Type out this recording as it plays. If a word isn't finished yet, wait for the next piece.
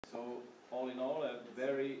So all in all, a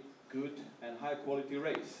very good and high quality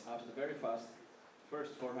race after very fast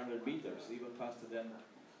first 400 meters, even faster than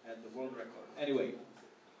at the world record. Anyway,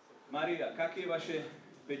 Mariya, какие ваши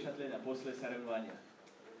впечатления после соревнования?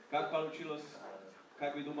 Как получилось,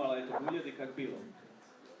 как вы думала это будет и как было?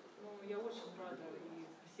 Ну, я очень рада и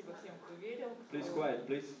спасибо всем, кто верил, Please quiet,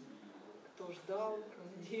 please. кто ждал, кто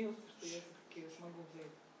надеялся, что я все-таки смогу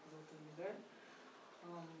взять золотую медаль.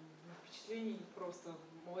 Впечатлений просто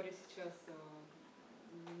море сейчас.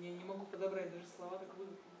 Я не могу подобрать даже слова, как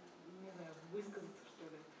не знаю, высказаться, что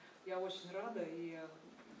ли. Я очень рада и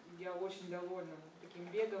я очень довольна таким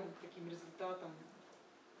бегом, таким результатом.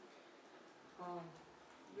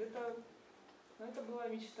 Это была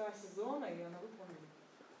мечта сезона, и она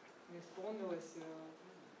исполнилась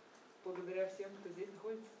благодаря всем, кто здесь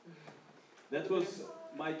находится. That was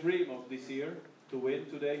my dream of this year, to win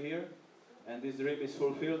today here. And this dream is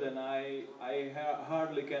fulfilled, and I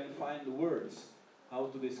hardly can find words how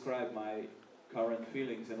to describe my current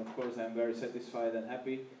feelings. And of course, I'm very satisfied and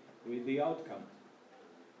happy with the outcome.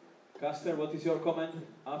 Caster, what is your comment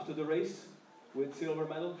after the race with silver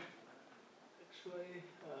medal? Actually,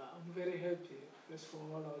 I'm very happy. First of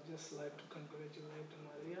all, I would just like to congratulate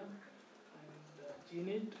Mariya and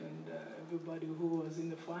Janeth and everybody who was in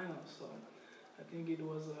the final. So I think it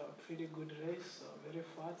was a pretty good race, very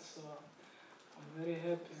fast. So I'm very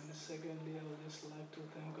happy. And secondly, I would just like to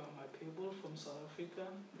thank my people from South Africa,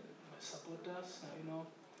 my supporters,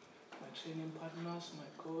 my training partners, my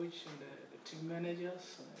coach, and the team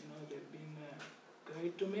managers. They've been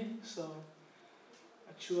great to me. So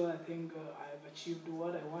actually, I think I've achieved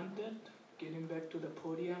what I wanted, getting back to the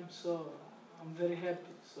podium. So I'm very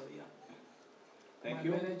happy. So yeah. Thank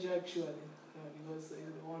you. My manager actually, because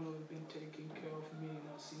he's the one who's been taking care of me,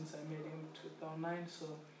 since I met him in 2009. So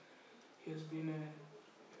he's been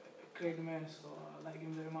a great man. So I like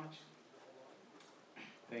him very much.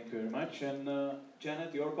 Thank you very much. And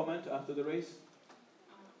Janeth, your comment after the race?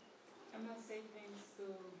 I must say thanks to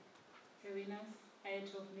the winners ahead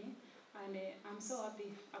of me. And I'm so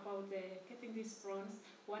happy about getting this bronze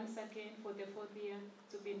once again for the 4th year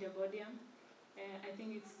to be in the podium. I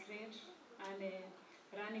think it's great, and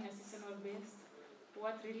running a seasonal best.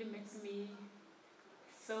 What really makes me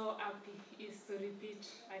so happy is to repeat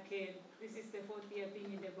again. This is the 4th year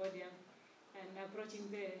being in the podium and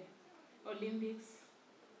approaching the Olympics.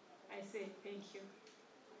 I say thank you.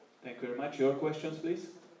 Thank you very much. Your questions, please.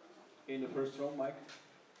 In the first row, Mike.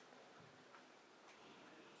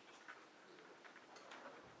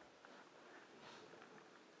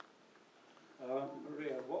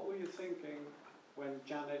 Mariya, what were you thinking when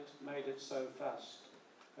Janeth made it so fast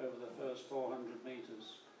over the first 400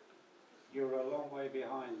 meters? You were a long way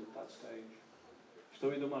behind at that stage. Что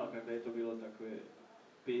вы думали, когда это было такое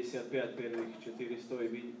 55 первых 400 и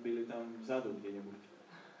были там взаду где-нибудь?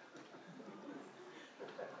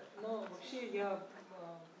 Но вообще я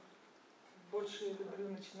больше люблю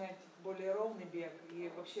начинать более ровный бег и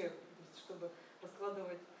вообще, чтобы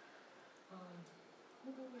раскладывать,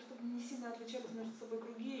 чтобы не сильно отличались между собой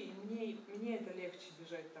круги, и мне это легче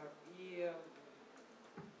бежать так. И,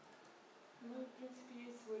 в принципе,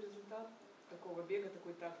 есть свой результат такого бега,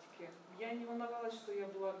 такой тактики. Я не волновалась, что я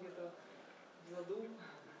была где-то в заду.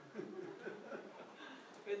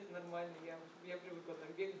 Это нормально, я привыкла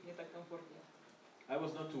так бегать, мне так комфортнее. I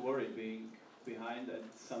was not too worried being behind at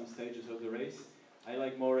some stages of the race. I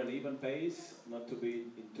like more an even pace, not to be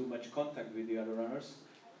in too much contact with the other runners,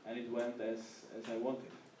 and it went as I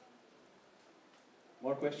wanted.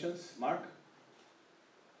 More questions? Mark?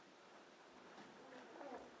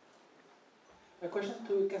 A question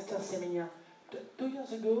to Semenya. 2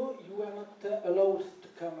 years ago, you were not allowed to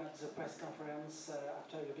come at the press conference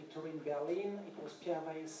after your victory in Berlin. It was Pierre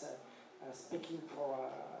Weiss speaking for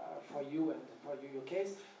you and for your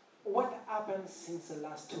case. What happened since the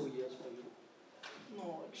last 2 years for you?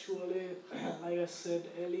 No, actually, like I said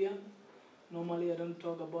earlier, normally I don't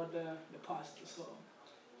talk about the past, so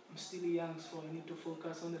I'm still young, so I need to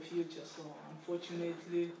focus on the future. So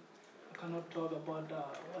unfortunately, I cannot talk about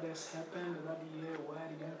what has happened that year, why I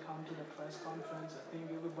didn't come to the press conference. I think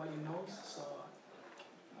everybody knows, so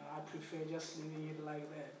I prefer just leaving it like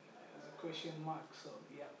that, as a question mark. So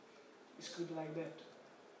yeah, it's good like that.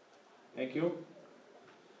 Thank you.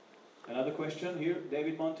 Another question here,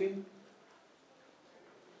 David Monti.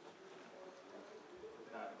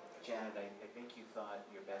 Janeth, I think you thought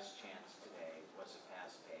your best chance today was a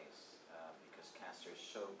fast pace because Caster's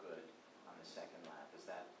so good on the second lap. Is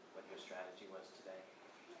that what your strategy was today?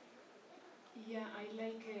 Yeah, I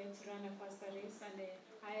like to run a faster race, and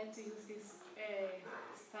I had to use this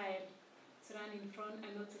style to run in front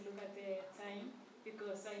and not to look at the time.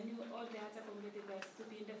 because I knew all the other competitors to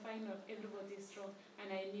be in the final, everybody is strong,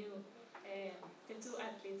 and I knew the two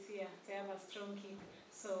athletes here, they have a strong kick,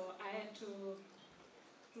 so I had to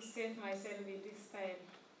save myself in this style.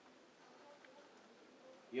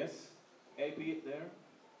 Yes, AP there.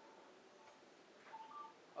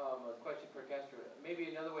 A question for Castor. Maybe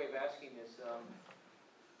another way of asking this,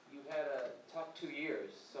 you've had a tough 2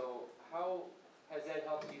 years, so how has that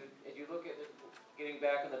helped you, as you look at getting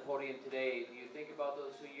back on the podium today, do you think about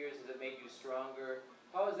those 2 years, has it made you stronger?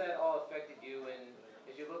 How has that all affected you, and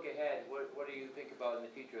as you look ahead, what do you think about in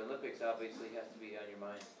the future? Olympics obviously has to be on your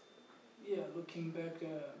mind. Yeah, looking back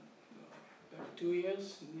 2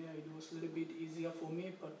 years, yeah, it was a little bit easier for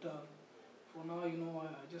me, but for now, you know,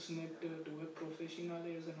 I just need to work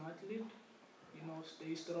professionally as an athlete, you know,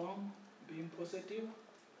 stay strong, being positive.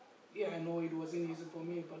 Yeah, I know it wasn't easy for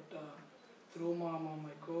me, but through my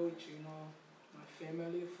coach, you know, my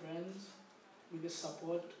family, friends, with the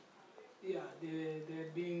support, yeah,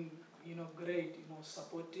 they're being, you know, great, you know,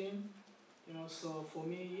 supporting, you know, so for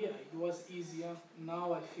me, yeah, it was easier.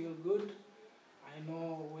 Now I feel good. I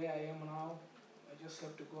know where I am now. I just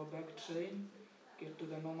have to go back, train, get to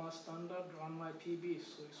the normal standard, run my PB.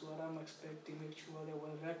 So it's what I'm expecting, actually, a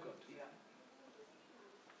world record, yeah.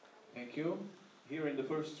 Thank you. Here in the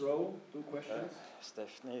first row, 2 questions.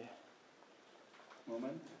 Stephanie.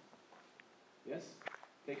 Moment. Yes,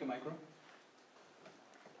 take a micro.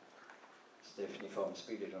 Stephanie from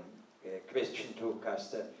Sweden. Question to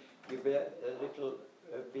Castor. You were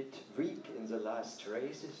a bit weak in the last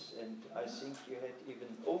races, and I think you had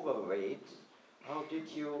even overweight. How did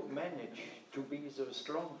you manage to be so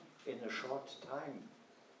strong in a short time?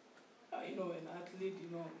 You know, an athlete,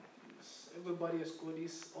 you know, everybody has got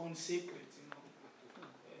his own secrets, you know.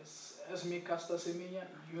 As me, Castor Semenya,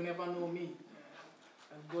 you never know me.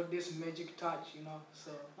 I've got this magic touch, you know,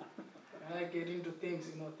 so when I get into things,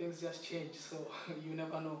 you know, things just change, so you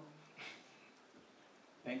never know.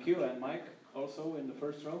 Thank you, and Mike, also in the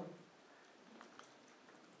first row.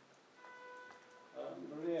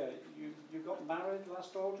 Mariya, you got married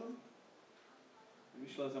last autumn?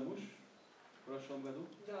 Вышла замуж в прошлом году.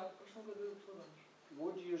 Да, в прошлом году я вышла замуж.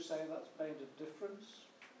 Would you say that's made a difference?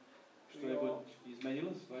 Что-нибудь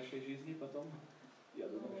изменилось в вашей жизни потом? Я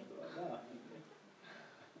думаю, что да.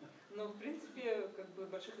 Но, в принципе, как бы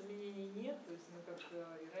больших изменений нет. То есть мы как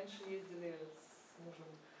и раньше ездили с мужем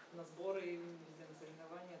на сборы, везде на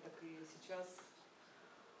соревнования, так и сейчас.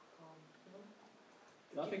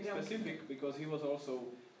 Nothing specific, because he was also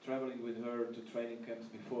traveling with her to training camps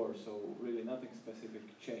before, so really nothing specific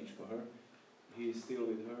changed for her. He is still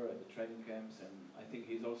with her at the training camps, and I think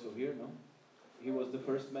he's also here, no? He was the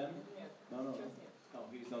first man? No,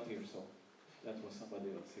 he's not here, so that was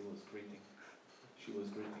somebody else he was greeting. She was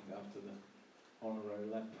greeting after the honorary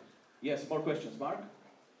lap. Yes, more questions. Mark?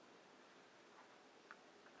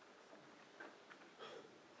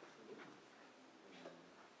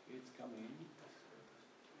 It's coming.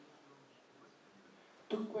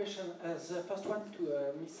 2 questions. The first one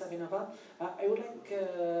to Miss Savinova. I would like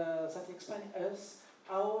that you explain us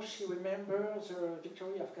how she remembers the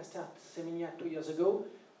victory of Castor Semenya 2 years ago.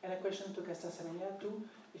 And a question to Castor Semenya too,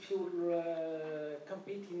 if you will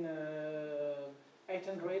compete in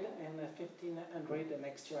 800 and 1500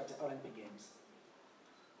 next year at the Olympic Games.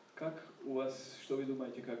 Как у вас, что вы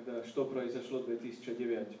думаете, что произошло в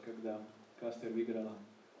 2009, когда Кастер выиграла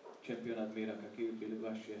чемпионат мира? Какие были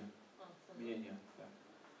ваши мнения?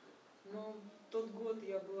 Ну, тот год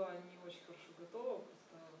я была не очень хорошо готова,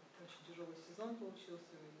 просто очень тяжелый сезон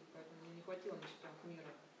получился, и поэтому мне не хватило на чемпионат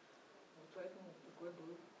мира. Вот поэтому такой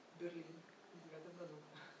был Берлин в 2009 году.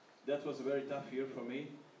 That was a very tough year for me.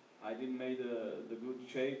 I didn't make the good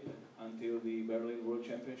shape until the Berlin World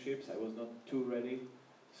Championships. I was not too ready,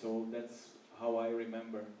 so that's how I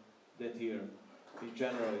remember that year. In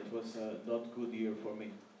general, it was a not good year for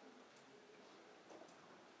me.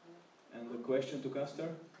 And the question to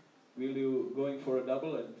Castor, will you going for a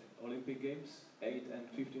double at Olympic Games, 8 and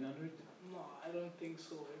 1500? No, I don't think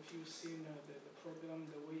so. If you've seen the program,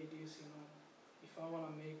 the way it is, you know, if I want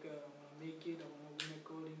to make it, I want to win a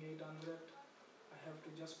gold in 800, I have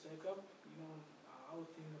to just back up, you know, I'll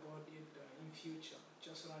think about it in future.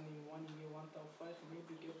 Just running 1 year, 1,500,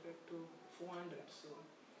 maybe get back to 400. So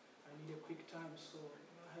I need a quick time, so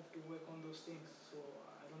I have to work on those things. So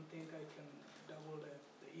I don't think I can double the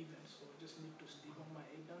event, so I just need to stick on my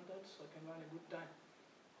 800 so I can run a good time.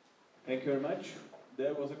 Thank you very much.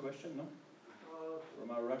 There was a question, no?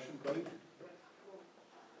 From our Russian colleague.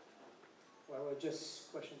 Well, just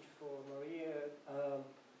a question for Mariya.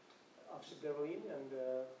 After Berlin and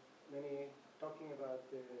many talking about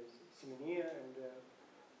Semenya and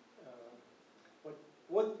what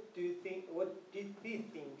what do you think? What did he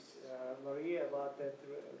think, Mariya, about that?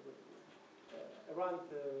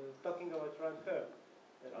 Talking around her.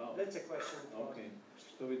 That's a question. Okay.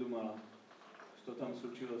 Что ви думала? Что там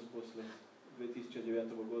случилось после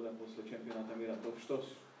 2009 года, после чемпионата мира? То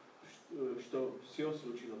что все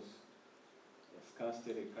случилось с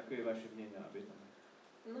кастерой? Какое ваше мнение об этом?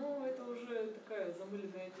 Ну, это уже такая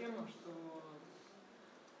замыленная тема, что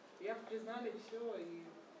я признали все, и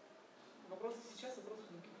вопросов сейчас,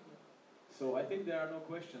 вопросов никаких нет. So I think there are no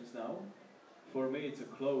questions now. For me, it's a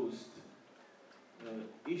closed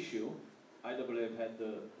issue. IAAF had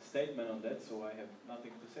the statement on that, so I have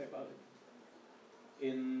nothing to say about it.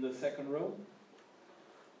 In the second row.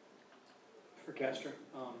 For Castor,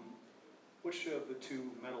 which of the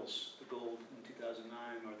two medals, the gold in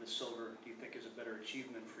 2009 or the silver, do you think is a better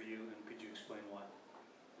achievement for you, and could you explain why?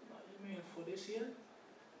 You mean for this year?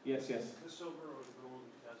 Yes, yes. The silver or the gold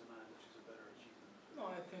in 2009, which is a better achievement? No,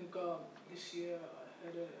 I think this year I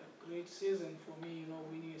had a great season for me,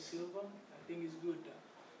 winning a silver. I think it's good.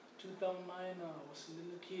 2009 I was a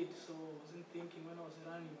little kid, so I wasn't thinking when I was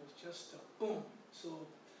running, it was just boom. So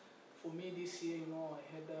for me this year, I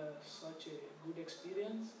had such a good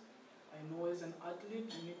experience. I know as an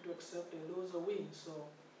athlete, you need to accept a lose or win. So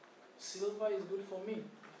silver is good for me.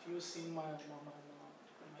 If you've seen my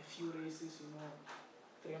few races,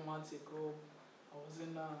 3 months ago, I was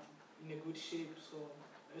in a good shape. So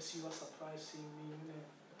as you are surprised seeing me in a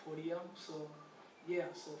podium. So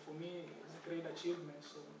yeah, so for me it's a great achievement.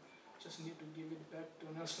 So just need to give it back to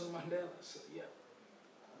Nelson Mandela. So yeah.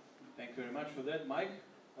 Thank you very much for that, Mike.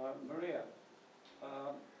 Mariya,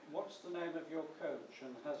 what's the name of your coach,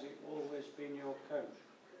 and has he always been your coach?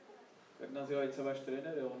 Как называется ваш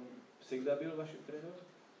тренер? Он всегда был вашим тренером?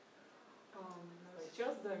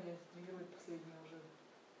 Сейчас, да, меня тренирует последние уже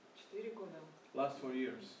 4 года. Last 4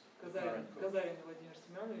 years. Казарин Владимир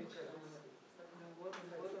Семенович. Вот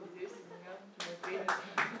он здесь у меня, мой тренер.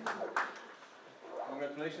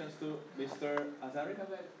 Congratulations to Mr. Azarin.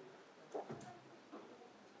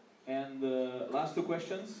 And the last 2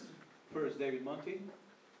 questions. First, David Monti.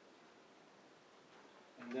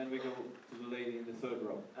 And then we go to the lady in the third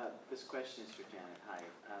row. This question is for Janeth. Hi.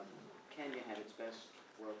 Kenya had its best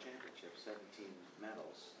World Championship, 17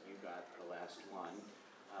 medals. You got the last one.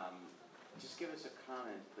 Just give us a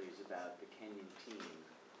comment, please, about the Kenyan team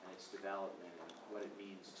and its development and what it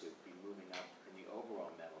means to be moving up in the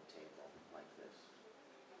overall medal table like this.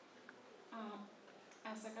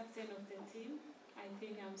 As a captain of the team, I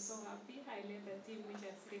think I'm so happy. I led a team which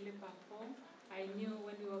has really performed. I knew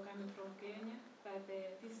when we were coming from Kenya that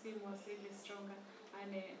this team was really stronger,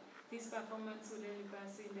 and this performance will really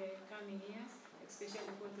pass in the coming years,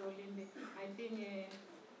 especially for the Olympic. I think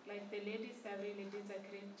like the ladies, they really did a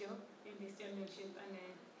great job in this championship, and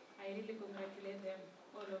I really congratulate them,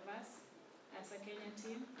 all of us, as a Kenyan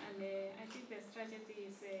team. And I think the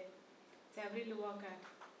strategy is to have really worked hard,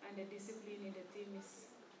 and the discipline in the team is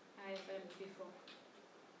higher than before.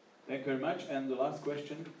 Thank you very much. And the last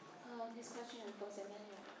question. This question is for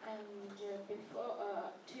Semenya. And before,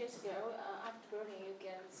 2 years ago, after Berlin, you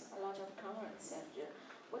get a lot of comments. And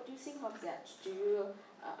what do you think of that? Do you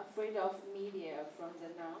afraid of media from the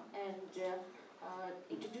now? And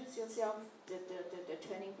introduce yourself the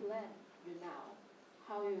training plan you now.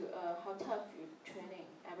 How tough you training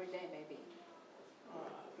every day maybe?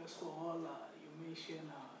 First of all, you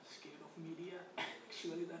mentioned scared of media.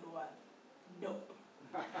 Actually, that one, no.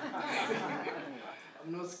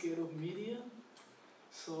 I'm not scared of media.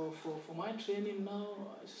 So for my training now,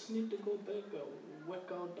 I just need to go back,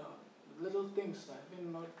 work out little things. I've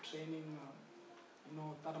been not training,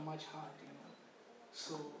 that much hard,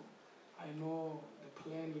 So I know the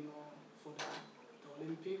plan, for the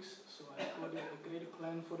Olympics. So I got a great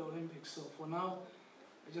plan for the Olympics. So for now,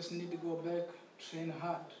 I just need to go back, train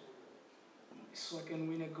hard, so I can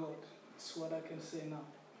win a gold. That's what I can say now.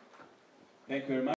 Thank you very much.